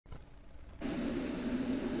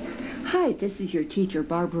Hi, this is your teacher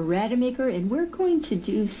Barbara Rademacher, and we're going to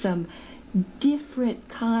do some different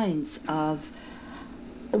kinds of,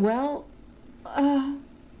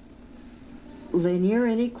 linear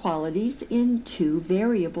inequalities in two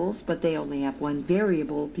variables, but they only have one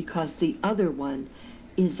variable because the other one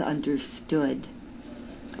is understood.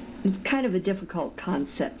 It's kind of a difficult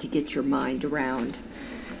concept to get your mind around,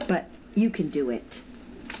 but you can do it.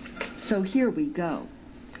 So here we go.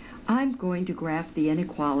 I'm going to graph the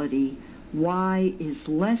inequality y is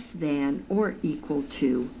less than or equal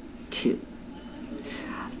to 2.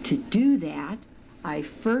 To do that, I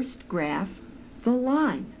first graph the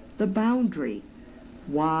line, the boundary,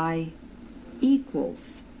 y equals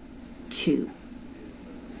 2.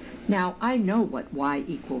 Now, I know what y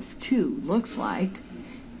equals 2 looks like.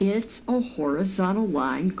 It's a horizontal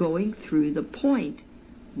line going through the point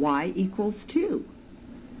y equals 2.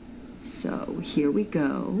 So here we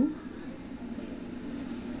go,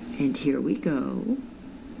 and here we go.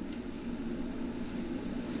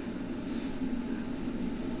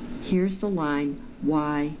 Here's the line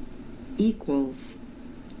y equals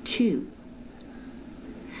 2.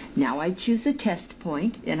 Now I choose a test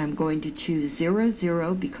point, and I'm going to choose 0,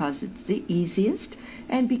 0 because it's the easiest,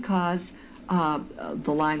 and because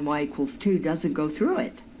the line y equals 2 doesn't go through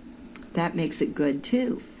it. That makes it good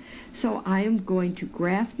too. So I am going to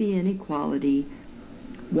graph the inequality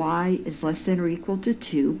y is less than or equal to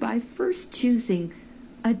 2 by first choosing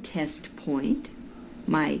a test point,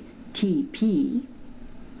 my TP.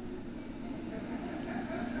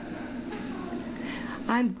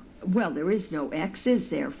 There is no x, is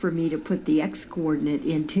there, for me to put the x coordinate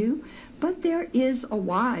into, but there is a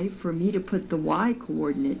y for me to put the y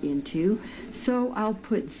coordinate into, so I'll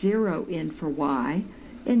put 0 in for y,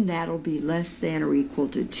 and that'll be less than or equal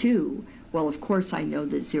to 2. Well, of course I know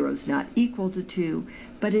that 0 is not equal to 2,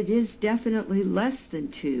 but it is definitely less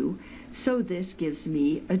than 2, so this gives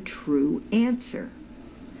me a true answer.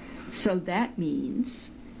 So that means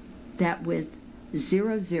that with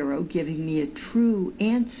 0, 0 giving me a true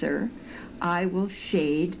answer, I will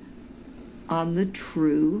shade on the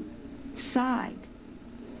true side.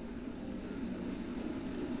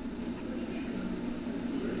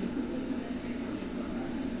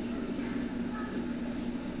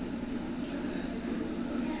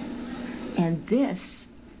 And this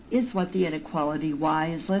is what the inequality y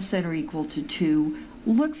is less than or equal to 2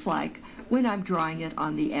 looks like when I'm drawing it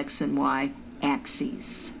on the x and y axes.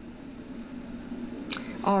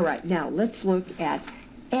 All right, now let's look at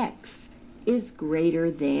x is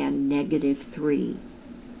greater than -3.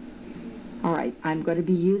 All right, I'm going to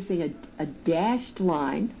be using a dashed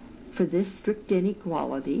line for this strict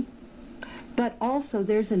inequality, but also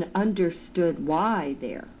there's an understood y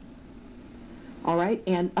there. All right,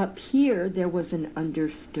 and up here there was an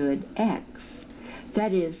understood x.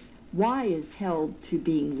 That is, y is held to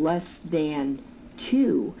being less than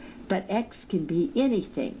 2, but x can be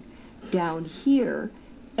anything. Down here,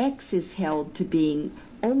 x is held to being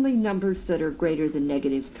only numbers that are greater than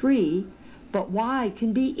 -3, but y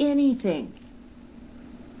can be anything.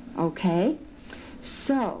 Okay?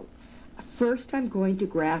 So, first I'm going to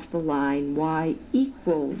graph the line y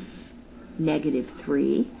equals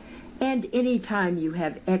 -3. And anytime you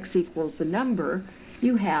have x equals a number,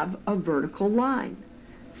 you have a vertical line.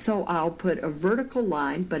 So I'll put a vertical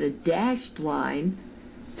line, but a dashed line,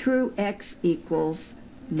 through x equals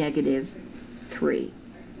 -3.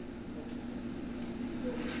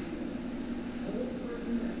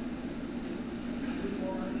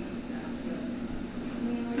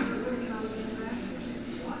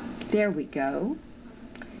 There we go.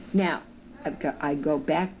 Now, I go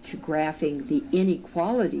back to graphing the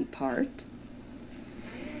inequality part,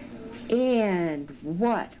 and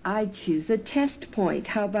what? I choose a test point.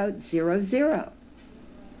 How about 0, 0?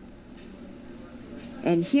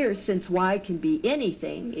 And here, since y can be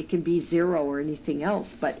anything, it can be 0 or anything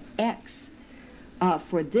else, but x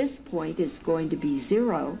for this point is going to be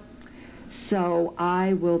 0, so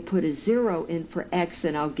I will put a 0 in for x,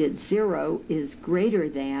 and I'll get 0 is greater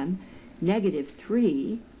than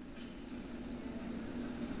 -3.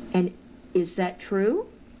 And is that true?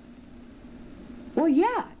 Well,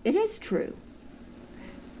 yeah, it is true.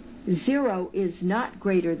 0 is not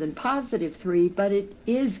greater than +3, but it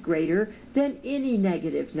is greater than any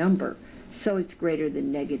negative number. So it's greater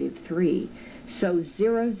than -3. So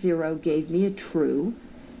 0, 0 gave me a true,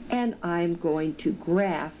 and I'm going to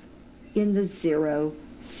graph in the 0,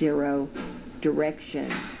 0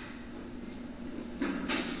 direction.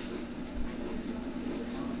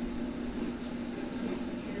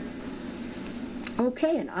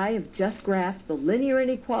 Okay, and I have just graphed the linear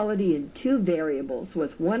inequality in two variables,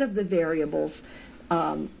 with one of the variables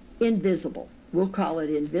invisible. We'll call it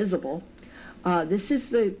invisible. This is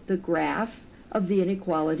the graph of the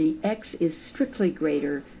inequality x is strictly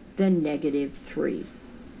greater than -3.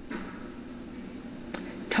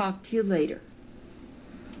 Talk to you later.